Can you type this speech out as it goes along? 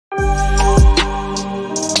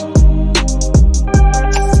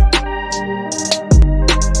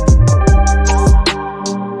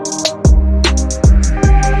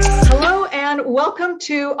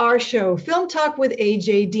our show, Film Talk with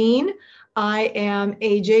AJ Dean. I am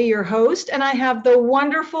AJ, your host, and I have the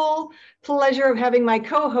wonderful pleasure of having my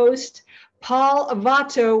co-host, Paul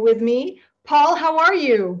Vato, with me. Paul, how are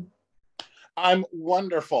you? I'm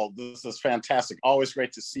wonderful. This is fantastic. Always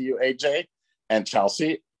great to see you, AJ. And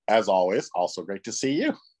Chelsea, as always, also great to see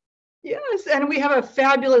you. Yes, and we have a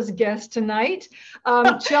fabulous guest tonight,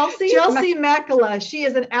 Chelsea Makela. She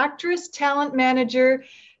is an actress, talent manager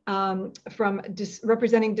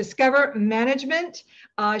representing Discover Management.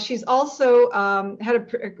 She's also had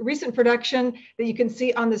a recent production that you can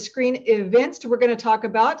see on the screen, Events, we're going to talk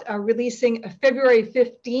about, releasing February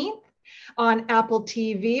 15th on Apple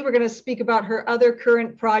TV. We're going to speak about her other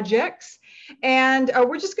current projects. And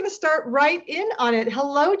we're just going to start right in on it.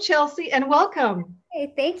 Hello, Chelsea, and welcome.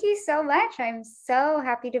 Hey, thank you so much. I'm so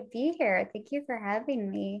happy to be here. Thank you for having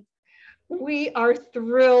me. We are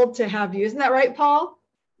thrilled to have you. Isn't that right, Paul?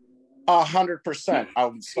 100%.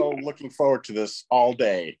 I'm so looking forward to this all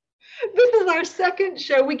day. This is our second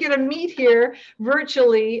show. We get to meet here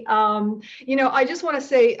virtually. I just want to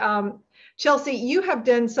say, Chelsea, you have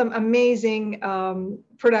done some amazing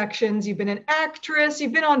productions. You've been an actress.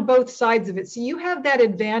 You've been on both sides of it. So you have that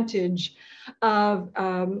advantage of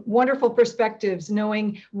wonderful perspectives,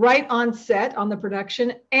 knowing right on set on the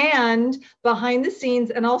production and behind the scenes,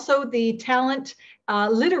 and also the talent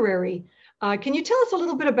literary. Can you tell us a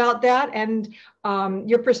little bit about that and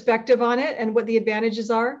your perspective on it and what the advantages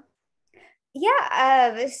are?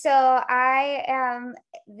 Yeah, so I am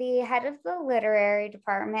the head of the literary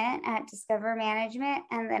department at Discover Management,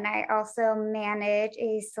 and then I also manage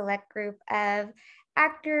a select group of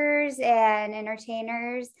actors and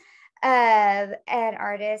entertainers and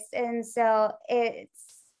artists. And so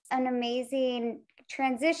it's an amazing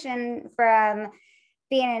transition from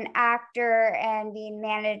being an actor and being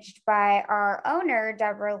managed by our owner,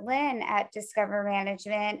 Deborah Lynn at Discover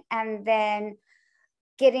Management, and then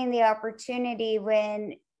getting the opportunity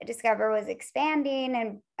when Discover was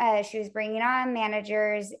expanding and she was bringing on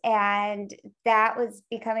managers, and that was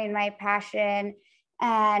becoming my passion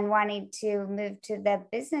and wanting to move to the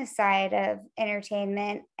business side of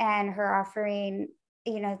entertainment, and her offering,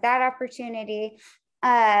 that opportunity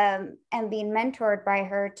and being mentored by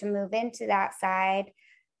her to move into that side.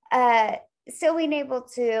 So being able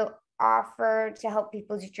to offer to help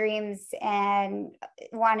people's dreams and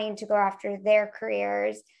wanting to go after their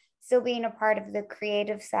careers. So being a part of the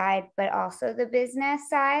creative side, but also the business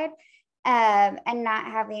side, and not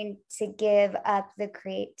having to give up the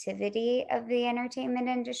creativity of the entertainment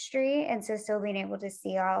industry. And so still being able to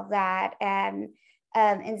see all of that and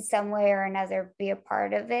in some way or another be a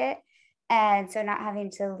part of it. And so not having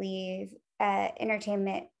to leave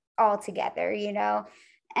entertainment altogether,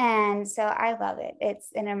 And so I love it.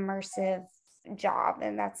 It's an immersive job,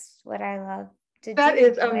 and that's what I love to do. That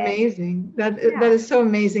is amazing. That is so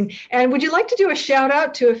amazing. And would you like to do a shout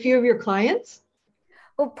out to a few of your clients?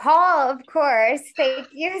 Well, Paul, of course. Thank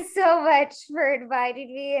you so much for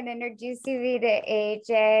inviting me and introducing me to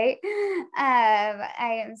AJ.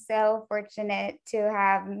 I am so fortunate to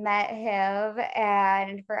have met him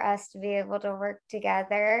and for us to be able to work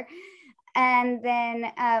together. And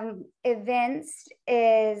then Events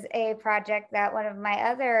is a project that one of my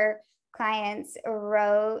other clients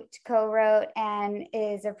co-wrote, and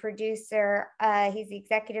is a producer. He's the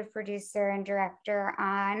executive producer and director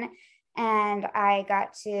on. And I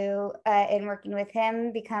got to, in working with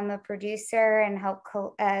him, become a producer and help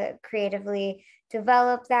creatively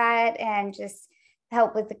develop that and just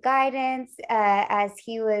help with the guidance as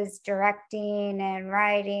he was directing and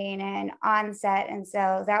writing and on set. And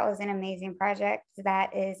so that was an amazing project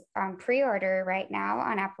that is on pre-order right now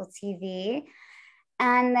on Apple TV.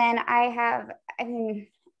 And then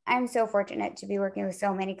I'm so fortunate to be working with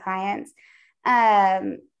so many clients.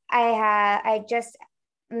 I just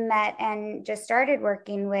met and just started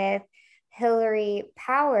working with Hillary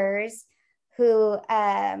Powers, who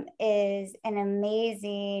is an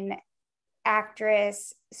amazing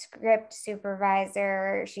actress, script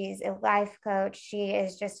supervisor. She's a life coach. She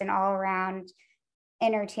is just an all-around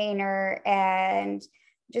entertainer and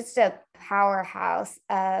just a powerhouse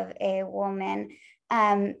of a woman.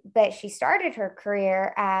 But she started her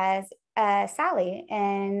career as Sally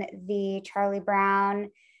in the Charlie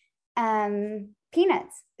Brown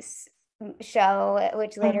Peanuts show,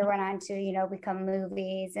 which later went on to become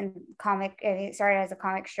movies and comic. It started as a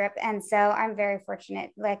comic strip. And so I'm very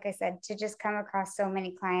fortunate, like I said, to just come across so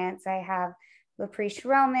many clients. I have Lapreece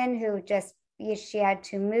Roman, who she had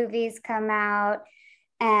 2 movies come out,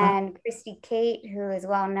 and Christy Kate, who is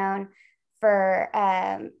well known for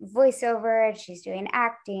voiceover, and she's doing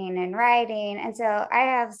acting and writing. And so I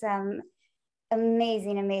have some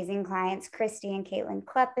amazing clients, Christy and Caitlin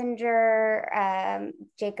Kleppinger,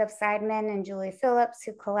 Jacob Seidman and Julie Phillips,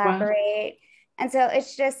 who collaborate. Wow. And so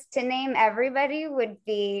it's just, to name everybody would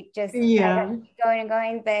be just going and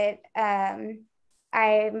going. But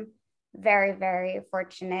I'm very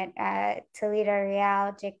fortunate. Talita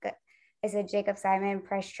Real, Jacob Seidman,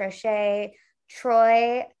 Price Trochet,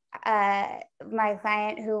 Troy, my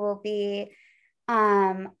client who will be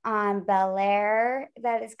on Bel Air,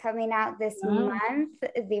 that is coming out this month,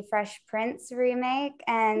 the Fresh Prince remake.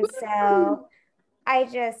 And so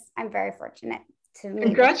I'm very fortunate to meet.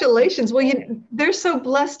 Congratulations. Well, they're so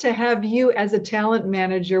blessed to have you as a talent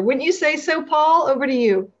manager. Wouldn't you say so, Paul? Over to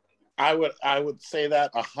you. I would say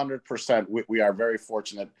that 100%. We are very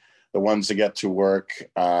fortunate, the ones that get to work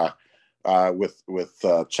with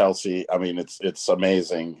Chelsea. I mean, it's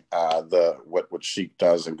amazing what she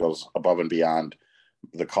does and goes above and beyond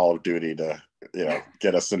the call of duty to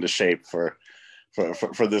get us into shape for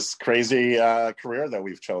this crazy career that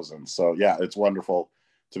we've chosen. So yeah, it's wonderful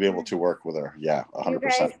to be able to work with her. Yeah, 100%. You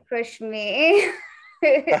guys push me.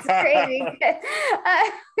 It's crazy.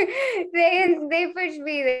 They push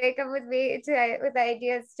me. They come with me with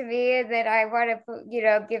ideas to me, and then I want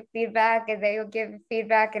to give feedback, and they will give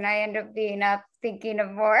feedback, and I end up being up thinking of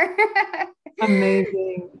more.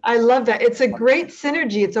 Amazing. I love that. It's a great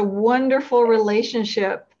synergy. It's a wonderful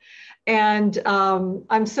relationship, and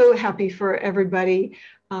I'm so happy for everybody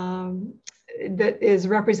that is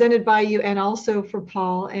represented by you, and also for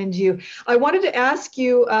Paul and you. I wanted to ask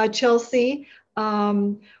you, Chelsea,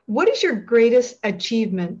 what is your greatest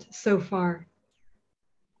achievement so far?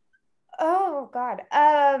 Oh God.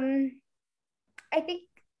 I think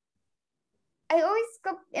I always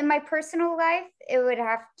go in my personal life, it would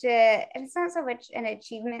have to, and it's not so much an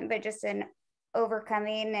achievement, but just an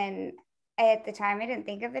overcoming. And at the time, I didn't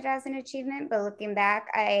think of it as an achievement, but looking back,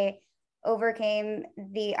 I overcame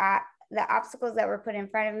the obstacles that were put in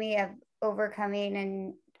front of me, of overcoming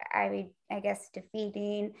and I guess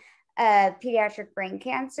defeating pediatric brain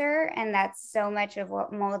cancer. And that's so much of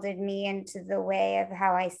what molded me into the way of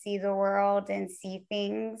how I see the world and see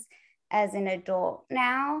things as an adult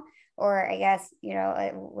now, or I guess,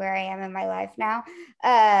 where I am in my life now.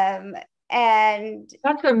 And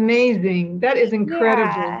that's amazing. That is incredible.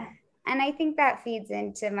 Yeah. And I think that feeds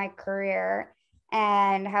into my career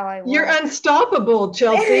and how I work. You're unstoppable,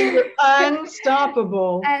 Chelsea. You're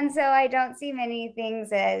unstoppable. And so I don't see many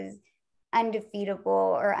things as undefeatable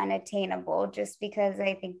or unattainable, just because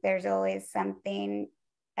I think there's always something,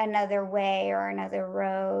 another way or another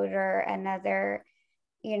road or another,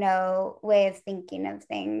 way of thinking of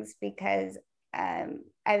things, because I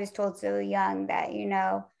was told so young that,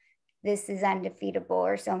 this is undefeatable,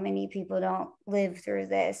 or so many people don't live through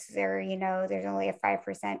this, or, there's only a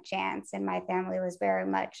 5% chance. And my family was very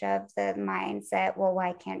much of the mindset, well,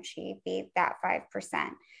 why can't she beat that 5%?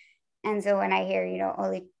 And so when I hear,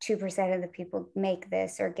 only 2% of the people make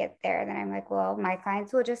this or get there, then I'm like, well, my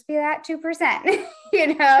clients will just be that 2%,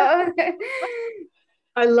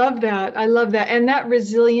 I love that. I love that. And that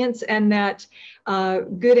resilience and that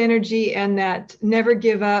good energy and that never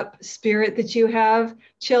give up spirit that you have,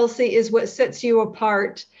 Chelsea, is what sets you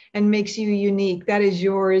apart and makes you unique. That is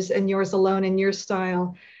yours and yours alone in your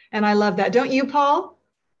style. And I love that. Don't you, Paul?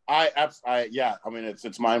 Yeah. I mean,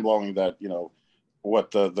 it's mind blowing that,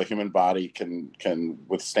 what the human body can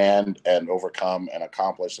withstand and overcome and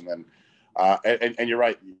accomplish. And then, and you're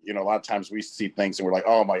right. A lot of times we see things and we're like,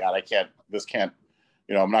 oh my God, this can't,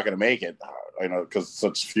 I'm not going to make it, because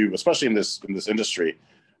such few, especially in this industry.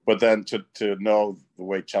 But then to know the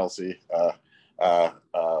way Chelsea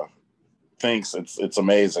thinks, it's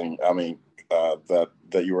amazing. I mean, that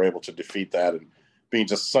you were able to defeat that, and being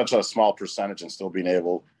just such a small percentage and still being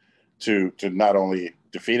able to not only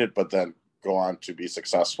defeat it, but then go on to be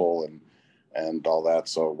successful and all that.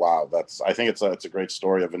 So, wow, I think it's a great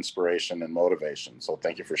story of inspiration and motivation. So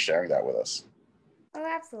thank you for sharing that with us. Oh,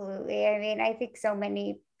 absolutely. I mean, I think so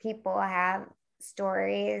many people have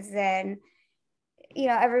stories, and,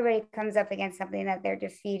 everybody comes up against something that they're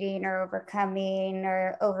defeating or overcoming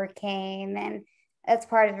or overcame. And that's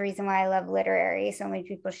part of the reason why I love literary. So many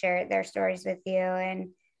people share their stories with you.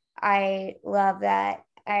 And I love that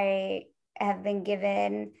I have been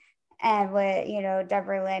given, and what,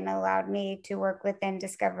 Deborah Lynn allowed me to work with and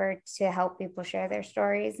discover to help people share their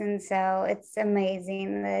stories. And so it's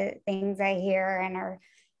amazing the things I hear and are,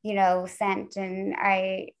 sent. And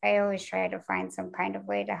I always try to find some kind of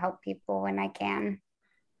way to help people when I can.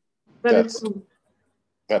 That's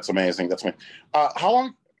amazing. That's amazing. How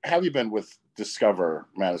long have you been with Discover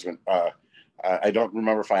Management? I don't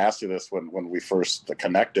remember if I asked you this when we first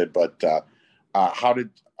connected, but how did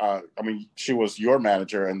I mean, she was your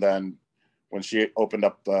manager, and then when she opened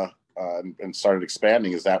up the and started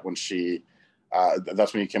expanding, is that when she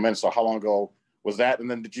that's when you came in? So how long ago was that? And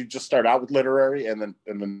then did you just start out with literary and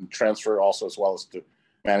then transfer also as well as to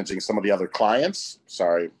managing some of the other clients?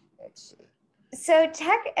 Sorry. Let's see. So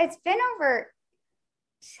it's been over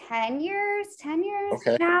 10 years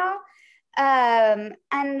Okay. now. And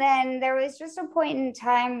then there was just a point in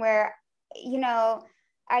time where,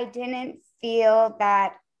 I didn't feel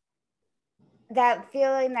that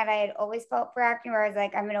feeling that I had always felt for acting, where I was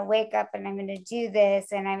like, I'm going to wake up and I'm going to do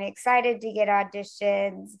this, and I'm excited to get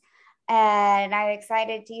auditions, and I'm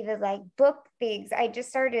excited to even like book things. I just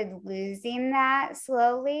started losing that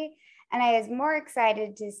slowly. And I was more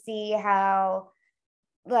excited to see how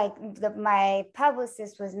like my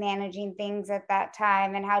publicist was managing things at that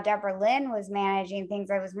time, and how Deborah Lynn was managing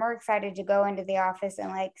things. I was more excited to go into the office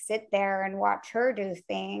and like sit there and watch her do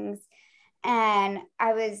things. And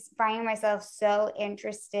I was finding myself so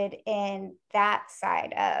interested in that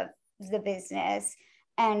side of the business,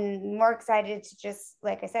 and more excited to just,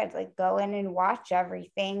 like I said, like go in and watch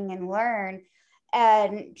everything and learn.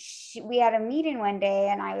 And we had a meeting one day,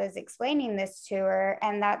 and I was explaining this to her.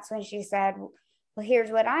 And that's when she said, well,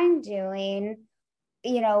 here's what I'm doing.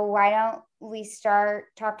 Why don't we start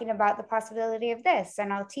talking about the possibility of this,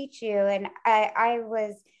 and I'll teach you. And I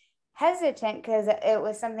was hesitant because it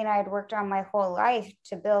was something I had worked on my whole life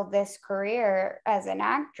to build this career as an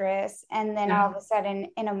actress. And then all of a sudden,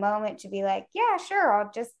 in a moment, to be like, yeah, sure,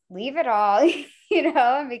 I'll just leave it all,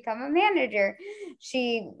 and become a manager.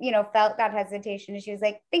 She, felt that hesitation, and she was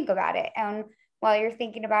like, think about it. And while you're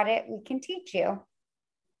thinking about it, we can teach you.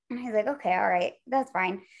 And I was like, okay, all right, that's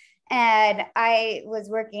fine. And I was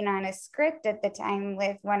working on a script at the time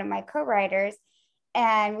with one of my co-writers,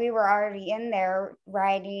 and we were already in there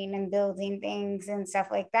writing and building things and stuff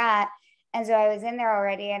like that. And so I was in there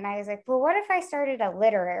already, and I was like, well, what if I started a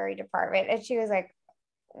literary department? And she was like,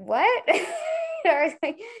 what? I was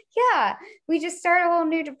like, yeah, we just start a whole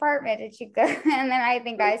new department. And she goes, and then I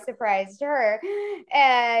think I surprised her.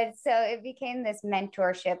 And so it became this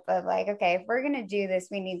mentorship of like, okay, if we're going to do this,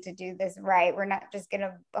 we need to do this right. We're not just going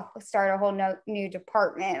to start a whole new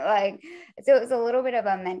department. Like, so it was a little bit of a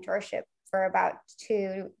mentorship for about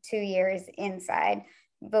two years inside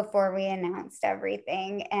before we announced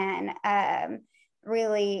everything. And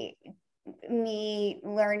really me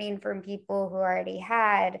learning from people who already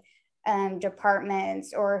had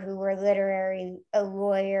departments, or who were literary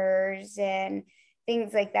lawyers and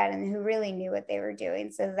things like that, and who really knew what they were doing.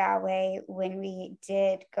 So that way, when we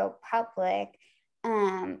did go public,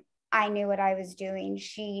 I knew what I was doing.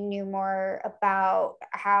 She knew more about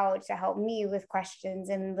how to help me with questions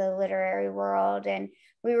in the literary world, and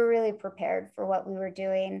we were really prepared for what we were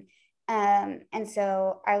doing. And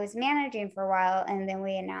so I was managing for a while, and then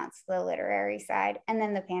we announced the literary side, and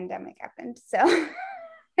then the pandemic happened. So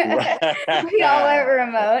we all went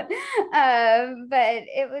remote. But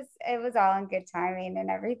it was all in good timing, and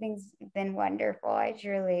everything's been wonderful. I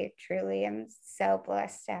truly am so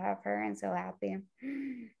blessed to have her, and so happy.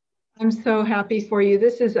 I'm so happy for you.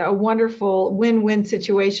 This is a wonderful win-win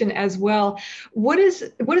situation as well. What is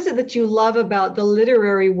it that you love about the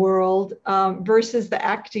literary world versus the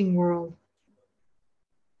acting world?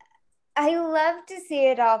 I love to see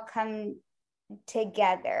it all come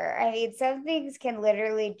together. I mean, some things can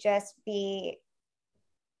literally just be,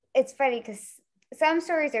 it's funny because some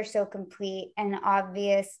stories are so complete and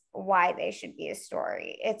obvious why they should be a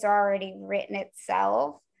story. It's already written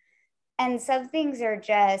itself. And some things are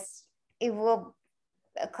just,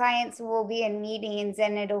 clients will be in meetings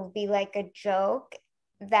and it'll be like a joke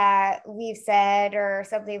that we've said, or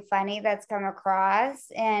something funny that's come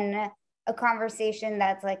across in a conversation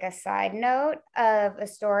that's like a side note of a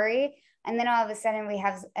story. And then all of a sudden we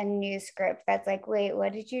have a new script that's like, wait,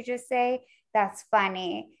 what did you just say? That's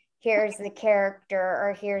funny. Here's the character,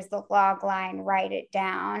 or here's the log line, write it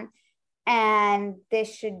down. And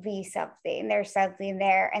this should be something. There's something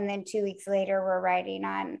there. And then 2 weeks later, we're writing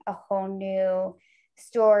on a whole new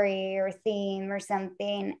story or theme or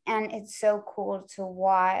something. And it's so cool to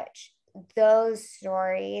watch those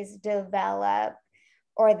stories develop,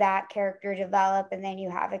 or that character develop, and then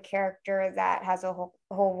you have a character that has a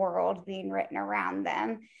whole world being written around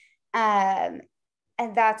them. And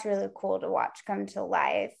that's really cool to watch come to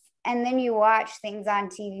life. And then you watch things on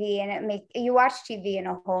TV, and you watch TV in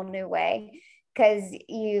a whole new way, because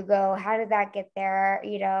you go, how did that get there?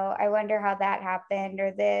 I wonder how that happened,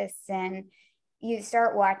 or this. And you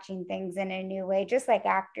start watching things in a new way, just like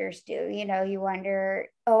actors do. You know, you wonder,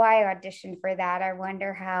 oh, I auditioned for that. I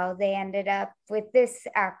wonder how they ended up with this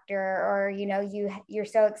actor. Or, you know, you're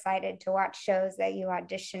so excited to watch shows that you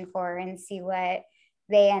audition for and see what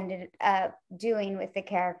they ended up doing with the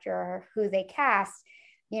character or who they cast.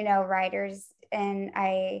 You know, writers and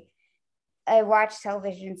I watch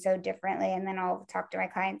television so differently. And then I'll talk to my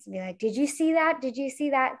clients and be like, did you see that? Did you see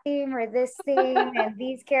that theme or this theme and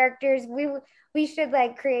these characters? We should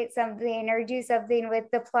like create something or do something with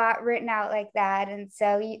the plot written out like that. And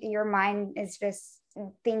so your mind is just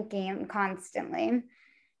thinking constantly.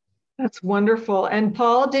 That's wonderful. And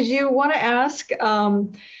Paul, did you want to ask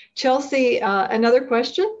Chelsea another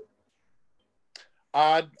question?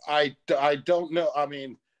 I don't know. I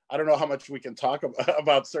mean, I don't know how much we can talk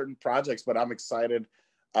about certain projects, but I'm excited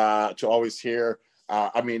to always hear.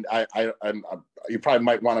 I mean, you probably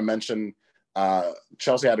might want to mention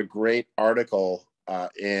Chelsea had a great article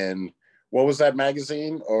in what was that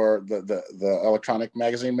magazine or the electronic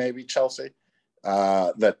magazine, maybe Chelsea,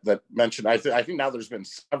 that mentioned. I think now there's been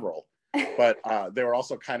several, but they were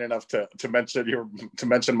also kind enough to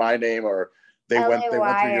mention my name, or they went through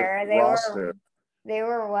your roster. They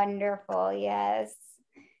were wonderful. Yes.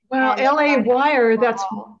 Wow, LA Wire, that's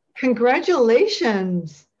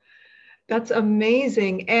congratulations. That's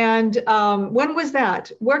amazing. And when was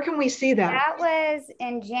that? Where can we see that? That was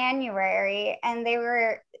in January, and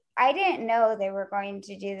I didn't know they were going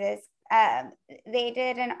to do this. They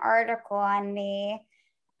did an article on me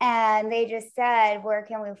and they just said, where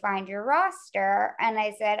can we find your roster? And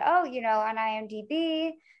I said, oh, you know, on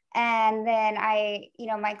IMDb. And then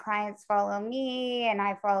my clients follow me and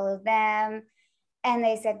I follow them. And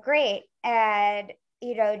they said, great. And,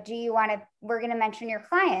 you know, we're going to mention your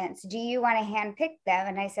clients. Do you want to handpick them?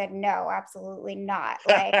 And I said, no, absolutely not.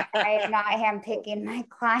 Like, I am not handpicking my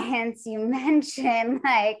clients you mentioned.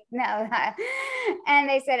 Like, no. And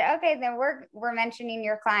they said, okay, then we're mentioning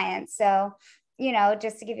your clients. So, you know,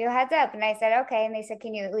 just to give you a heads up. And I said, okay. And they said,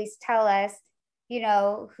 can you at least tell us, you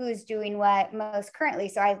know, who's doing what most currently?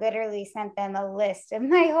 So I literally sent them a list of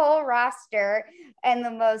my whole roster and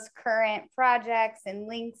the most current projects and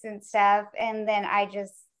links and stuff. And then I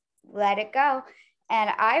just let it go. And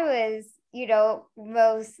I was, you know,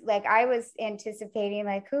 I was anticipating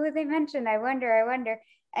like, who would they mention? I wonder.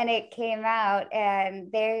 And it came out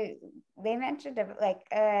and they mentioned like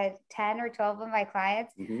 10 or 12 of my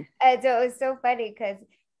clients. Mm-hmm. And so it was so funny because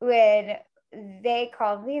when they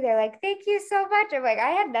called me, they're like, thank you so much. I'm like, I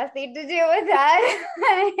had nothing to do with that.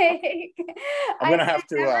 I'm gonna have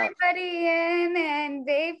to everybody in and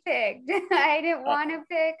they picked. I didn't want to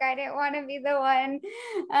pick. I didn't want to be the one.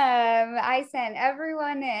 I sent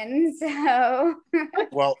everyone in. So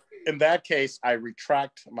well, in that case, I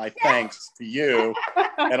retract my thanks to you,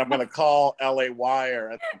 and I'm gonna call LA Wire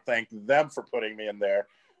and thank them for putting me in there.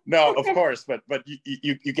 No, of course, but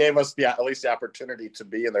you gave us at least the opportunity to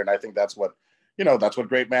be in there, and I think that's what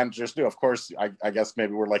great managers do. Of course, I guess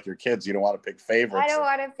maybe we're like your kids. You don't want to pick favorites. I don't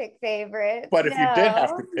want to pick favorites. But if you did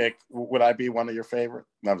have to pick, would I be one of your favorites?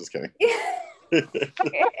 No, I'm just kidding.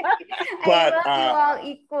 But I love you all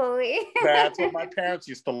equally. That's what my parents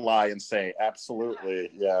used to lie and say. Absolutely,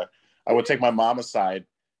 yeah. I would take my mom aside.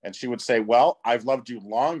 And she would say, well, I've loved you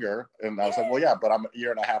longer. And I was like, well, yeah, but I'm a year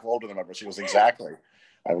and a half older than her. But she goes, exactly.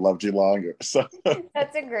 I've loved you longer. So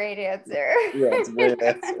that's a great answer. Yeah, it's a great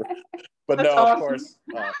answer. But that's awesome. Of course,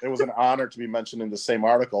 it was an honor to be mentioned in the same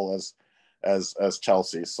article as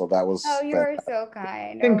Chelsea. So that was. Oh, you are so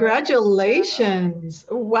kind. Congratulations.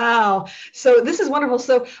 Wow. So this is wonderful.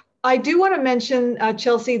 So I do want to mention,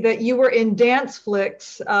 Chelsea, that you were in Dance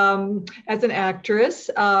Flicks as an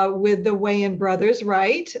actress with the Wayans brothers,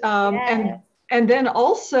 right? Yes. And then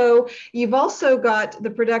also, you've also got the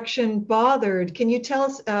production Bothered. Can you tell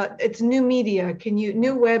us, it's new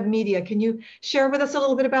web media. Can you share with us a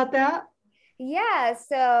little bit about that? Yeah,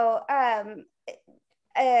 so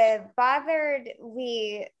Bothered,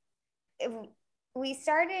 we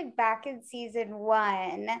started back in season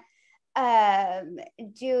 1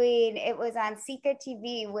 it was on Sika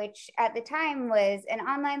TV, which at the time was an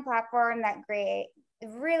online platform that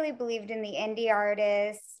really believed in the indie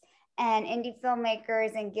artists and indie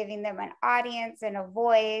filmmakers and giving them an audience and a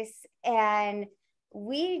voice. And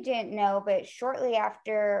we didn't know, but shortly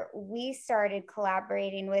after we started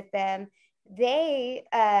collaborating with them, they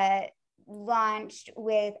launched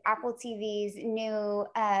with Apple TV's new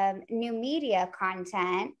media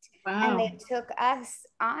content. Wow. And they took us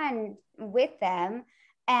on with them.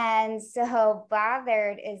 And so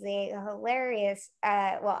Bothered is a hilarious,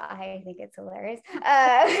 well, I think it's hilarious.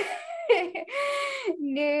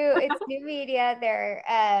 It's new media. They're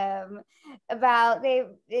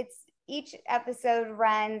it's each episode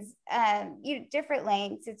runs different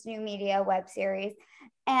lengths. It's new media web series.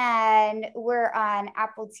 And we're on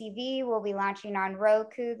Apple TV. We'll be launching on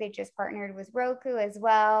Roku. They just partnered with Roku as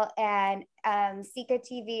well. And Sika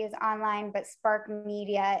TV is online, but Spark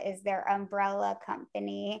Media is their umbrella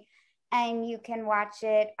company. And you can watch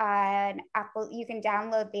it on Apple. You can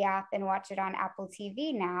download the app and watch it on Apple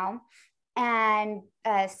TV now. And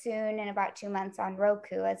soon, in about 2 months, on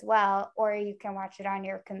Roku as well. Or you can watch it on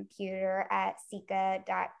your computer at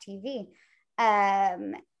sika.tv.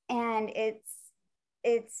 And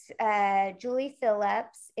it's Julie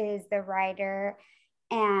Phillips is the writer,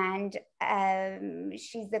 and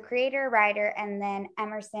she's the creator writer, and then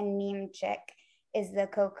Emerson Niemczyk is the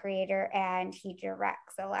co-creator, and he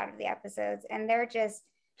directs a lot of the episodes. And they're just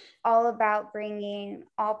all about bringing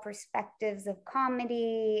all perspectives of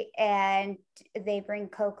comedy, and they bring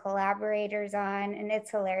co-collaborators on, and it's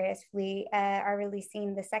hilarious. We are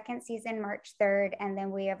releasing the second season March 3rd, and then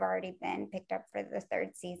we have already been picked up for the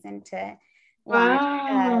third season to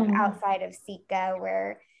launch outside of Sika,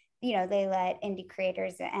 where they let indie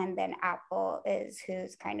creators, and then Apple is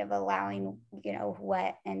who's kind of allowing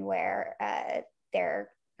what and where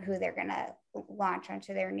who they're gonna launch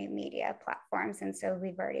onto their new media platforms. And so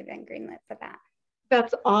we've already been greenlit for that.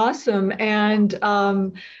 That's awesome, and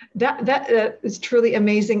that is truly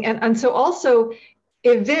amazing. And so also,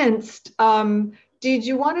 Evinced, did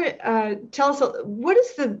you want to tell us what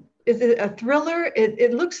is it a thriller?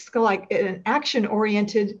 It looks like an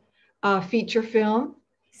action-oriented feature film.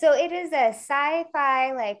 So it is a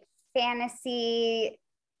sci-fi, like fantasy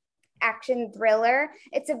action thriller.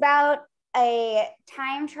 It's about a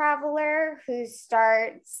time traveler who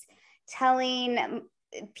starts telling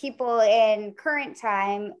people in current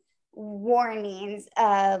time warnings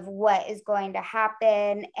of what is going to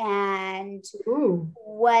happen and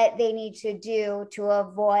what they need to do to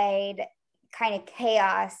avoid kind of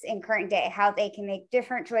chaos in current day, how they can make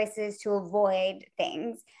different choices to avoid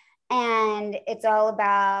things. And it's all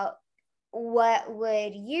about what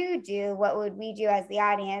would you do, what would we do as the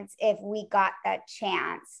audience if we got that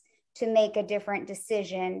chance to make a different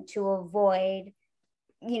decision to avoid,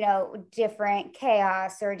 different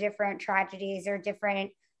chaos or different tragedies or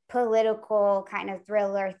different political kind of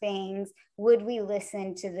thriller things. Would we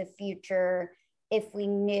listen to the future if we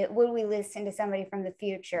knew? Would we listen to somebody from the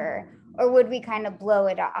future, or would we kind of blow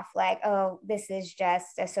it off like, oh, this is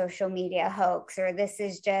just a social media hoax, or this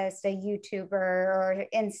is just a YouTuber or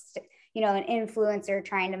an influencer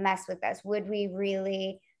trying to mess with us? Would we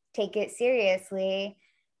really take it seriously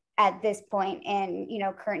at this point in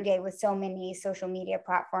current day, with so many social media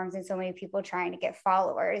platforms and so many people trying to get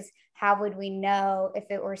followers? How would we know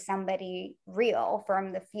if it were somebody real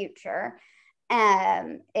from the future?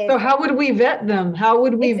 So how would we vet them? How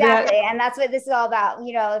would we exactly vet? And that's what this is all about.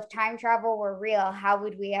 If time travel were real, how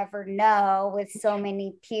would we ever know, with so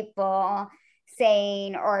many people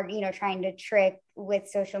saying or trying to trick with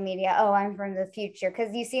social media, oh, I'm from the future?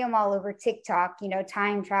 Because you see them all over TikTok,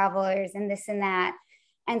 time travelers and this and that.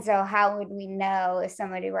 And so how would we know if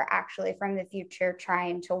somebody were actually from the future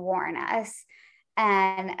trying to warn us?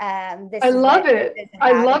 And I love it.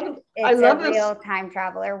 It's a real time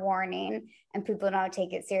traveler warning, and people don't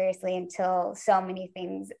take it seriously until so many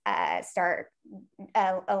things start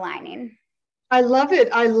aligning. I love it.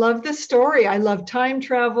 I love the story. I love time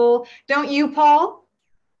travel. Don't you, Paul?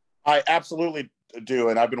 I absolutely do.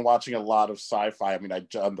 And I've been watching a lot of sci-fi. I mean,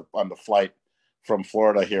 on the flight from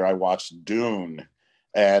Florida here, I watched Dune,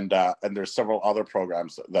 and there's several other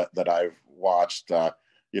programs that I've watched,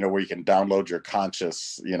 where you can download your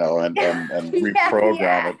conscious, and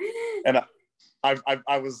reprogram it. And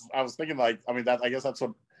I was thinking, like, I mean, I guess that's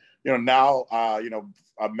what, now,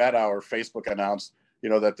 Meta or Facebook announced,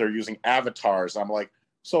 that they're using avatars. I'm like,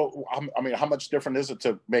 so, I mean, how much different is it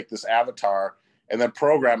to make this avatar and then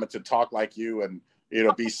program it to talk like you and,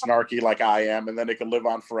 be snarky like I am, and then it can live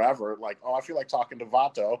on forever? Like, oh, I feel like talking to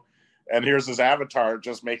Vato, and here's his avatar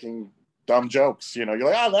just making dumb jokes. You're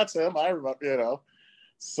like, oh, that's him. I remember,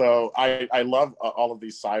 So I love all of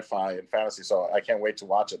these sci-fi and fantasy. So I can't wait to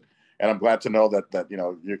watch it. And I'm glad to know that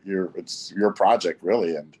it's your project,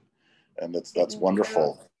 really, and that's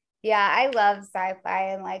wonderful. Yeah, I love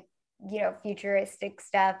sci-fi and futuristic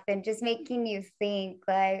stuff, and just making you think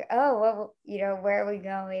like, oh, well, where are we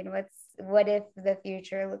going? What if the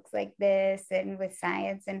future looks like this? And with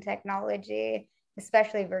science and technology,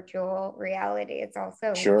 especially virtual reality, it's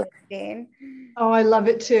also sure interesting. Oh, I love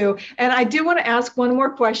it too. And I do want to ask one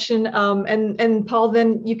more question. And Paul,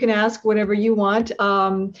 then you can ask whatever you want.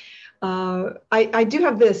 I do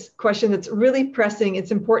have this question that's really pressing.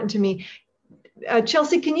 It's important to me.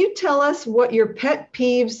 Chelsea, can you tell us what your pet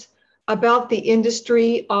peeves about the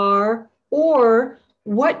industry are, or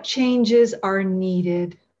what changes are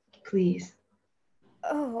needed, please?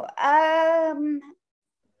 Oh,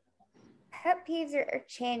 pet peeves or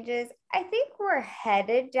changes. I think we're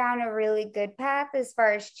headed down a really good path as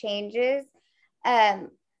far as changes. Um,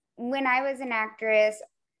 when I was an actress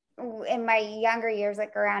in my younger years,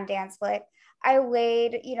 like around dance flick, I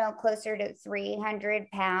weighed, closer to 300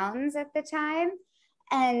 pounds at the time.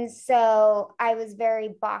 And so I was very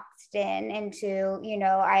boxed in into,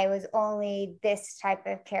 I was only this type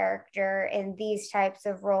of character in these types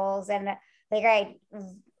of roles. And like I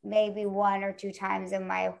maybe one or two times in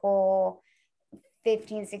my whole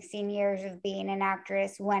 15, 16 years of being an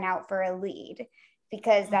actress went out for a lead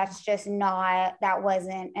because that's just not, that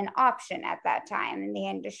wasn't an option at that time in the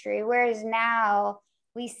industry. Whereas now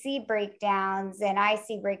we see breakdowns, and I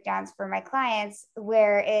see breakdowns for my clients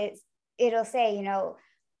where it'll say,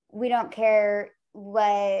 we don't care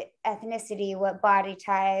what ethnicity, what body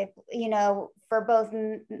type, for both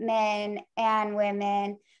men and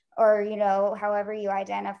women, or, however you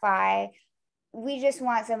identify. We just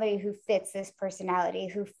want somebody who fits this personality,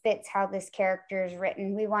 who fits how this character is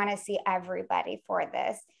written. We want to see everybody for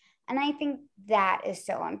this. And I think that is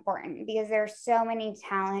so important because there are so many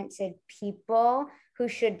talented people who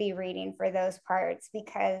should be reading for those parts,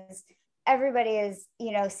 because everybody is,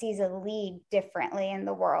 sees a lead differently in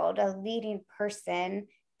the world. A leading person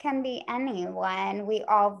can be anyone. We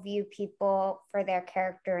all view people for their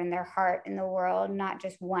character and their heart in the world, not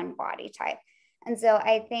just one body type. And so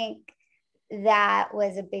I think that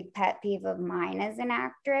was a big pet peeve of mine as an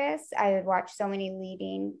actress. I would watch so many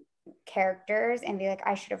leading characters and be like,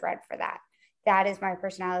 I should have read for that. That is my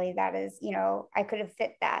personality. That is, I could have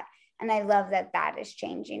fit that. And I love that that is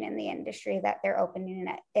changing in the industry, that they're opening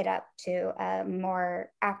it up to more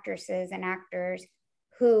actresses and actors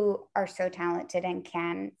who are so talented and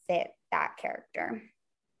can fit that character.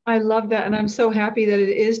 I love that. And I'm so happy that it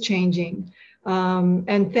is changing.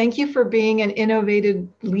 And thank you for being an innovative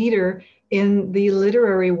leader in the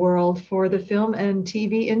literary world for the film and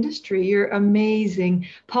TV industry. You're amazing.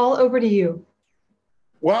 Paul, over to you.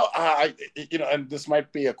 Well, and this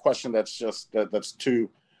might be a question that's just that's too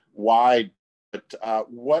wide, but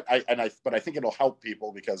but I think it'll help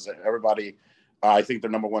people because everybody, I think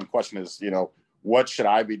their number one question is, what should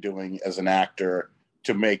I be doing as an actor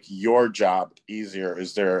to make your job easier?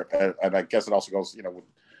 Is there, and I guess it also goes,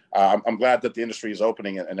 I'm glad that the industry is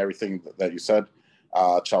opening and everything that you said,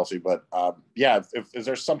 Chelsea. But is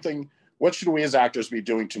there something? What should we as actors be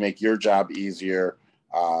doing to make your job easier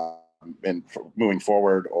and moving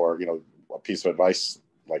forward, or a piece of advice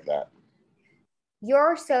like that?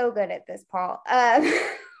 You're so good at this, Paul.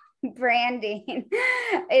 Branding.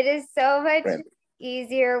 It is so much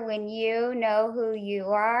easier when you know who you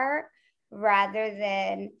are rather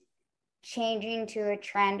than changing to a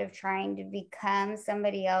trend of trying to become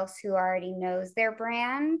somebody else who already knows their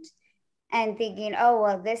brand and thinking, oh,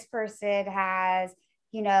 well, this person has,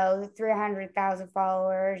 300,000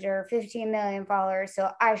 followers or 15 million followers,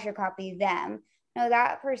 so I should copy them. No,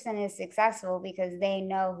 that person is successful because they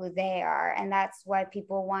know who they are. And that's why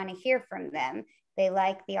people want to hear from them. They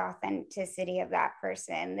like the authenticity of that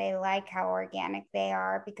person. They like how organic they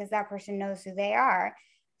are because that person knows who they are.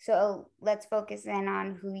 So let's focus in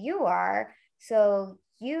on who you are so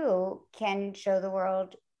you can show the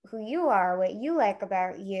world who you are, what you like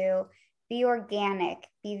about you. Be organic,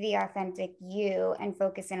 be the authentic you, and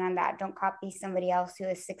focus in on that. Don't copy somebody else who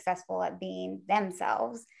is successful at being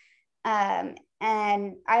themselves. And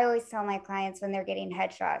I always tell my clients when they're getting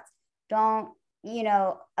headshots, don't,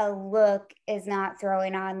 a look is not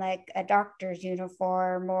throwing on like a doctor's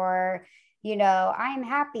uniform or, I'm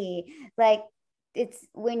happy. Like, it's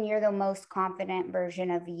when you're the most confident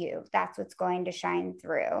version of you. That's what's going to shine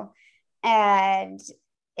through. And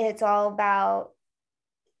it's all about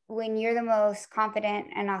when you're the most confident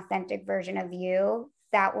and authentic version of you,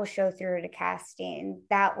 that will show through to casting,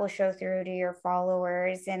 that will show through to your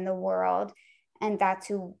followers in the world. And that's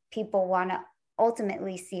who people want to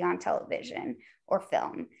ultimately see on television or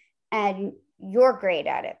film. And you're great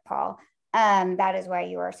at it, Paul. That is why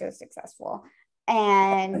you are so successful.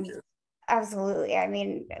 And absolutely. I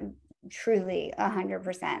mean, truly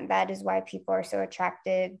 100%. That is why people are so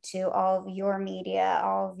attracted to all of your media,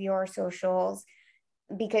 all of your socials,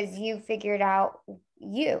 because you figured out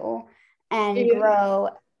you and grow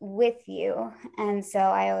with you. And so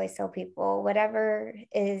I always tell people, whatever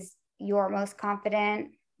is your most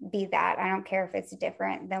confident, be that. I don't care if it's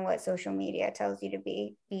different than what social media tells you to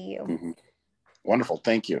be you. Mm-hmm. Wonderful.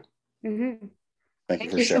 Thank you. Mm-hmm. Thank you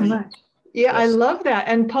for you so sharing. much. Yeah, I Yes. love that.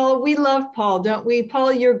 And Paul, we love Paul, don't we?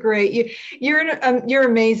 Paul, you're great. You're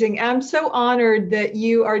amazing. I'm so honored that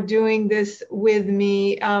you are doing this with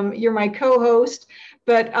me. You're my co-host,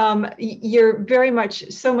 but you're very much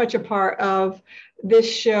so much a part of this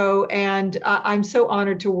show, and I'm so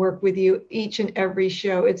honored to work with you each and every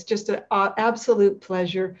show. It's just an absolute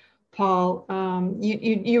pleasure, Paul.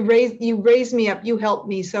 You raised me up. You helped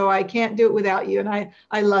me, so I can't do it without you, and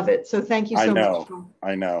I love it. So thank you so much, Paul.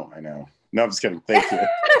 I know. No, I'm just kidding. Thank you.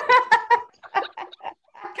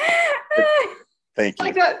 Thank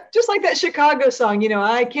you. Just like that Chicago song,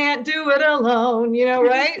 I can't do it alone,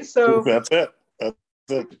 right? So that's it. That's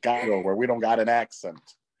it. Chicago, where we don't got an accent.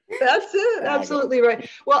 That's it. Absolutely right.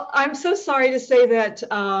 Well, I'm so sorry to say that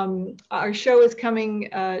our show is coming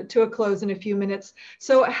to a close in a few minutes.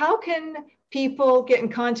 So how can people get in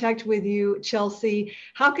contact with you, Chelsea?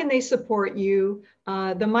 How can they support you?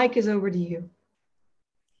 The mic is over to you.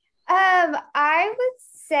 I would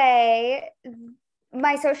say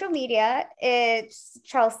my social media is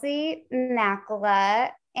Chelsea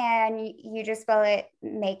Makela, and you just spell it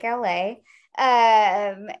Makela.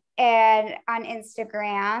 And on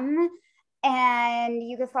Instagram. And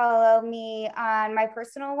you can follow me on my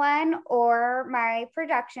personal one or my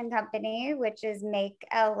production company, which is Make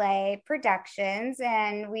LA Productions.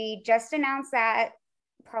 And we just announced that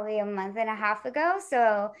probably a month and a half ago.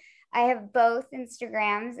 So I have both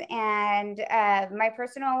Instagrams, and my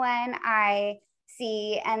personal one I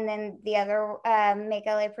see, and then the other Make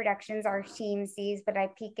LA Productions, our team sees, but I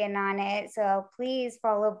peek in on it. So please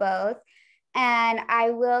follow both. And I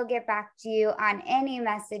will get back to you on any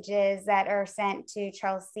messages that are sent to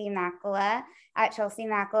Chelsea Makela at Chelsea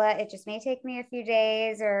Makela. It just may take me a few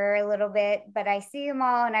days or a little bit, but I see them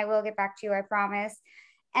all and I will get back to you, I promise.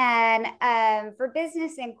 And for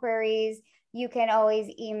business inquiries, you can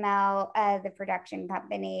always email the production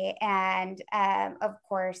company and, of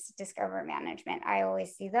course, Discover Management. I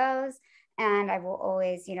always see those. And I will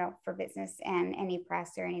always, for business and any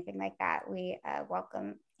press or anything like that, we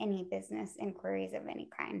welcome any business inquiries of any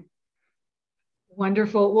kind.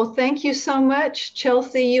 Wonderful. Well, thank you so much,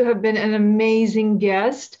 Chelsea. You have been an amazing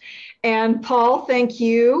guest. And Paul, thank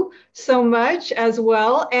you so much as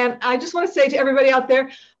well. And I just want to say to everybody out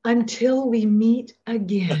there, until we meet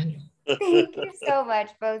again. Thank you so much,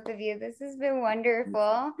 both of you. This has been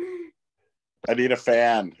wonderful. I need a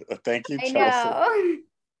fan. Thank you, Chelsea.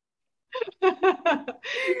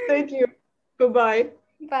 Thank you. Bye-bye.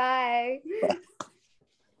 Bye. Bye.